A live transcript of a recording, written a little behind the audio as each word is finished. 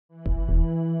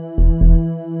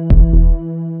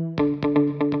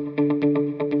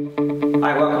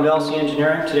Hi, welcome to LCE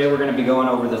Engineering. Today we're going to be going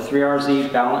over the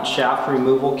 3RZ balance shaft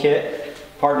removal kit.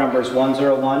 Part number is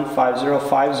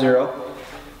 1015050.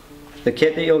 The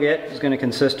kit that you'll get is going to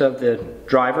consist of the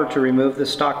driver to remove the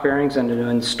stock bearings and to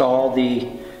install the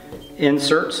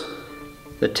inserts,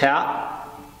 the tap,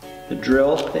 the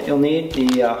drill that you'll need,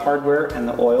 the hardware and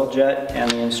the oil jet,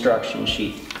 and the instruction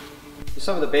sheet.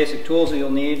 Some of the basic tools that you'll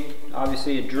need: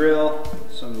 obviously a drill,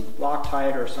 some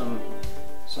Loctite or some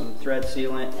thread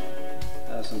sealant,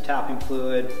 some tapping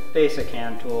fluid, basic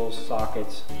hand tools,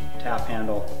 sockets, tap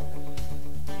handle,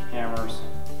 hammers,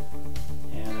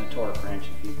 and a torque wrench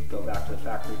if you go back to the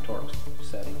factory torque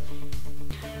setting.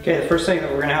 Okay, the first thing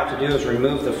that we're going to have to do is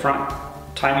remove the front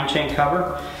timing chain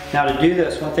cover. Now to do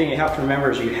this, one thing you have to remember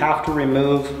is you have to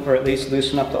remove, or at least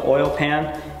loosen up, the oil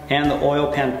pan, and the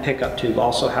oil pan pickup tube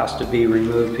also has to be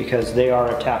removed because they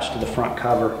are attached to the front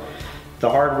cover.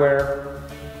 The hardware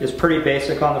is pretty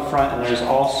basic on the front, and there's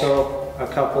also a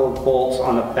couple of bolts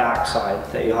on the back side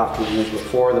that you'll have to remove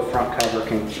before the front cover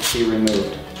can be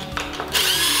removed.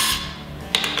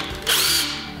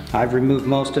 I've removed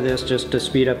most of this just to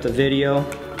speed up the video.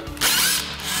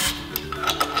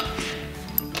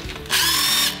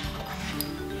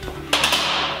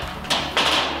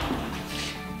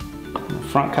 The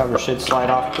front cover should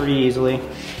slide off pretty easily,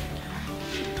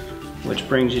 which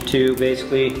brings you to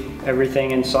basically everything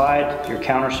inside. Your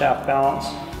countershaft balance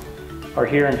are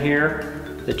here and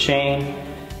here, the chain,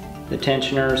 the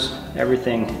tensioners,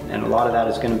 everything, and a lot of that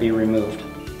is going to be removed.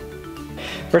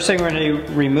 First thing we're going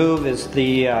to remove is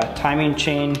the timing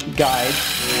chain guide.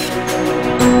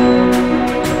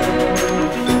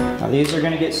 Now these are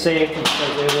going to get saved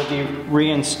because they will be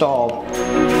reinstalled.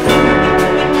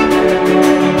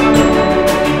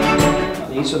 Now,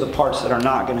 these are the parts that are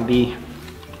not going to be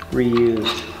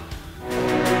reused.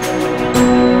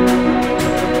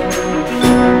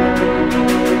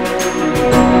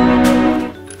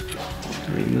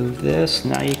 Remove this.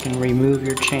 Now you can remove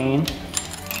your chain.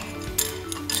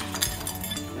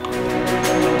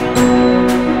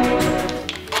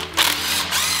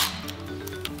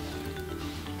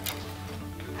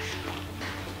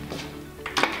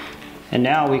 And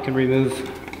now we can remove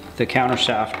the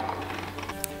countershaft.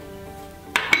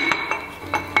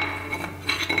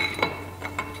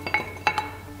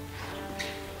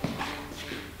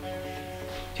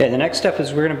 Okay, the next step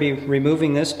is we're going to be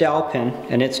removing this dowel pin,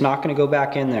 and it's not going to go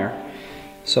back in there.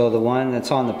 So the one that's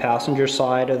on the passenger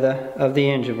side of the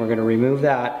engine, we're going to remove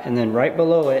that, and then right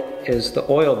below it is the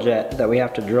oil jet that we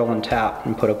have to drill and tap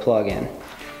and put a plug in.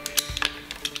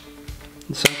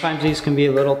 And sometimes these can be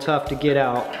a little tough to get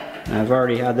out. And I've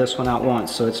already had this one out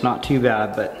once, so it's not too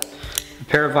bad, but a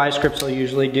pair of vice grips will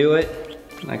usually do it.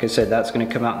 Like I said, that's going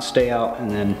to come out and stay out, and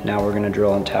then now we're going to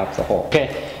drill and tap the hole.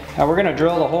 Okay, now we're going to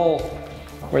drill the hole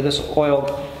where this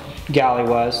oil galley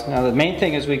was. Now the main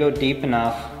thing is we go deep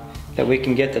enough that we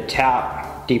can get the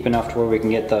tap deep enough to where we can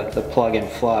get the plug in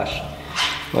flush,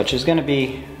 which is going to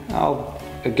be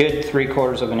a good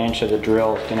 3/4 of an inch of the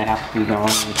drill is going to have to be going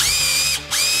in.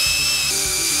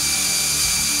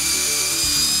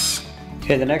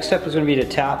 Okay, the next step is going to be to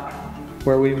tap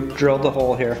where we've drilled the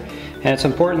hole here. And it's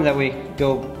important that we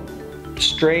go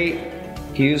straight,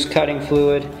 use cutting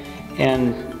fluid,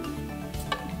 and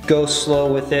go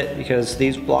slow with it because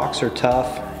these blocks are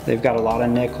tough. They've got a lot of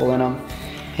nickel in them,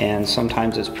 and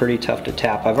sometimes it's pretty tough to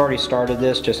tap. I've already started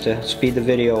this just to speed the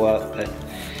video up, but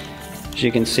as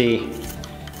you can see,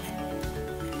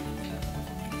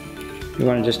 you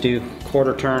want to just do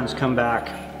quarter turns, come back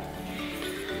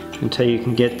until you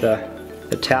can get the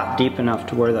tap deep enough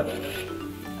to where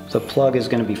the plug is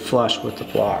going to be flush with the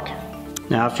block.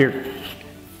 Now if you're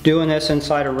doing this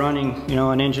inside of running,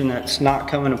 an engine that's not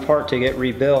coming apart to get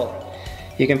rebuilt,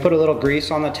 you can put a little grease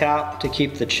on the tap to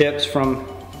keep the chips from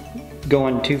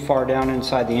going too far down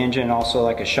inside the engine, and also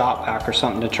like a shop vac or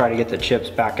something to try to get the chips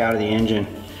back out of the engine.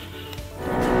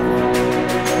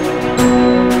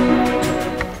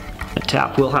 The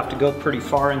tap will have to go pretty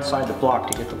far inside the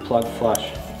block to get the plug flush.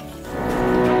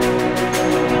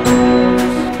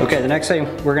 Okay, the next thing,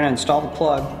 we're going to install the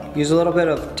plug. Use a little bit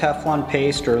of Teflon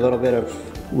paste or a little bit of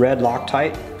red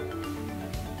Loctite.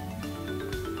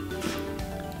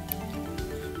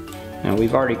 Now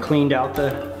we've already cleaned out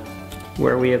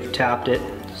where we have tapped it,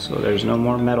 so there's no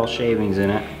more metal shavings in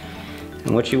it.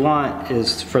 And what you want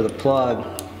is for the plug,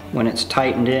 when it's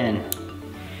tightened in,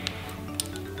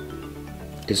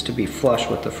 is to be flush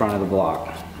with the front of the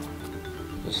block.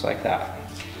 Just like that.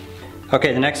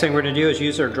 Okay, the next thing we're going to do is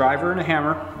use our driver and a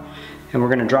hammer, and we're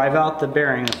going to drive out the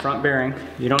bearing, the front bearing.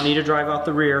 You don't need to drive out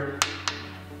the rear.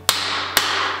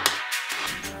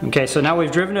 Okay, so now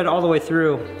we've driven it all the way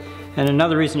through. And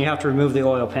another reason you have to remove the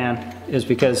oil pan is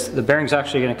because the bearing's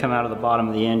actually going to come out of the bottom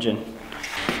of the engine.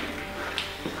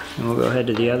 And we'll go ahead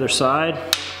to the other side.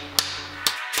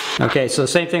 Okay, so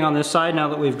same thing on this side. Now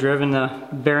that we've driven the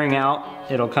bearing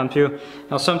out, it'll come through.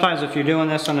 Now sometimes if you're doing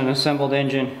this on an assembled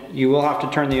engine, you will have to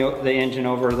turn the engine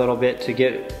over a little bit to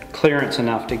get clearance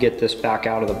enough to get this back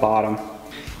out of the bottom.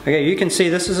 Okay, you can see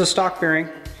this is a stock bearing,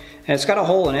 and it's got a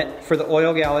hole in it for the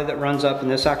oil galley that runs up,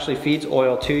 and this actually feeds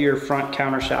oil to your front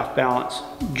countershaft balance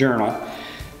journal.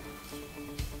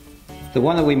 The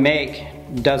one that we make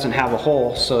doesn't have a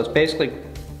hole, so it's basically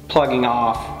plugging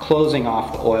off, closing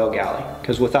off the oil galley,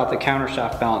 because without the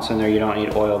countershaft balance in there, you don't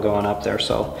need oil going up there.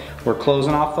 So we're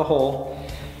closing off the hole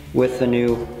with the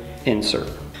new insert.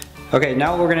 Okay,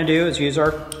 now what we're going to do is use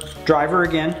our driver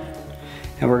again,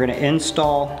 and we're going to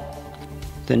install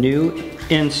the new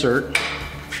insert,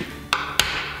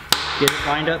 get it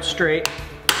lined up straight.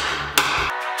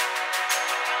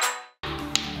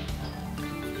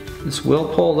 This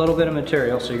will pull a little bit of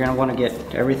material, so you're going to want to get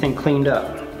everything cleaned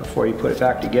up before you put it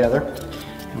back together,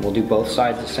 and we'll do both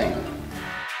sides the same.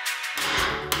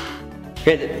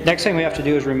 Okay, the next thing we have to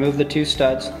do is remove the two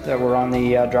studs that were on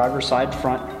the driver's side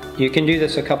front. You can do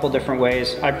this a couple different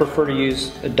ways. I prefer to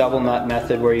use a double nut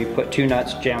method where you put two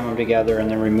nuts, jam them together,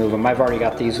 and then remove them. I've already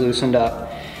got these loosened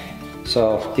up,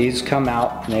 so these come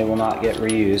out and they will not get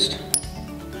reused.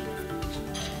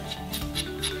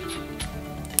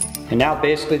 And now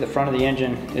basically the front of the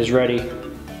engine is ready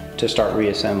to start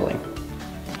reassembling.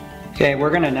 Okay,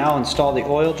 we're going to now install the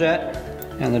oil jet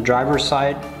and the driver's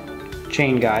side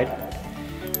chain guide.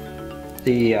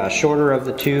 The shorter of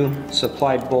the two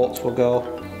supplied bolts will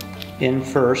go in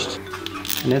first,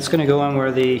 and it's going to go in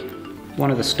where one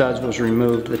of the studs was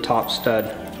removed, the top stud.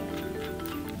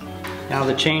 Now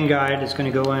the chain guide is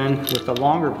going to go in with the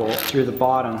longer bolt through the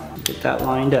bottom. Get that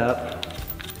lined up.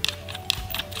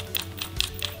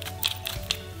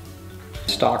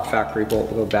 Stock factory bolt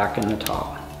will go back in the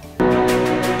top.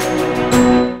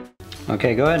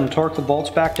 Okay, go ahead and torque the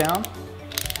bolts back down.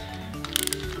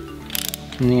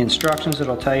 In the instructions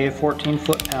it'll tell you 14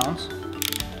 foot-pounds.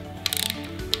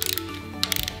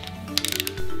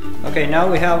 Okay,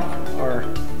 now we have our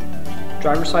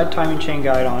driver's side timing chain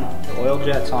guide on, the oil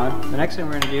jet's on. The next thing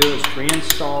we're going to do is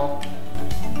reinstall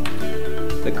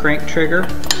the crank trigger.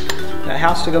 That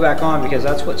has to go back on because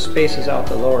that's what spaces out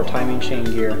the lower timing chain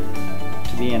gear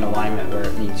to be in alignment where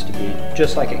it needs to be,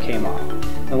 just like it came off.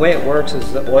 The way it works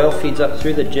is the oil feeds up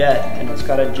through the jet, and it's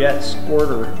got a jet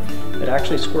squirter that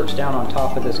actually squirts down on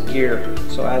top of this gear.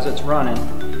 So as it's running,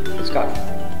 it's got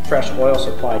fresh oil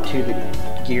supply to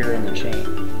the gear and the chain.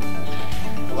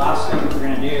 The last thing we're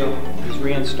going to do is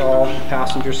reinstall the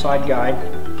passenger side guide.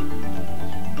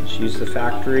 Just use the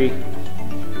factory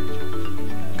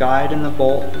guide and the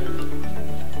bolt.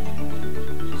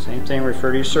 Same thing,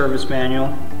 refer to your service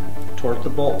manual. Torque the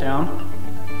bolt down.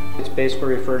 It's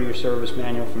basically refer to your service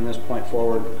manual from this point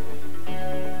forward,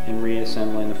 and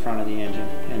reassembling the front of the engine,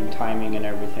 and timing and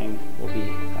everything will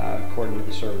be according to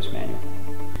the service manual.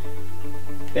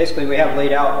 Basically we have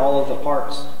laid out all of the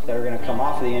parts that are going to come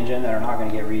off of the engine that are not going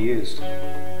to get reused.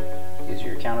 These are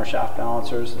your countershaft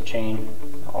balancers, the chain,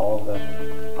 all of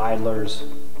the idlers,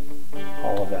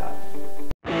 all of that.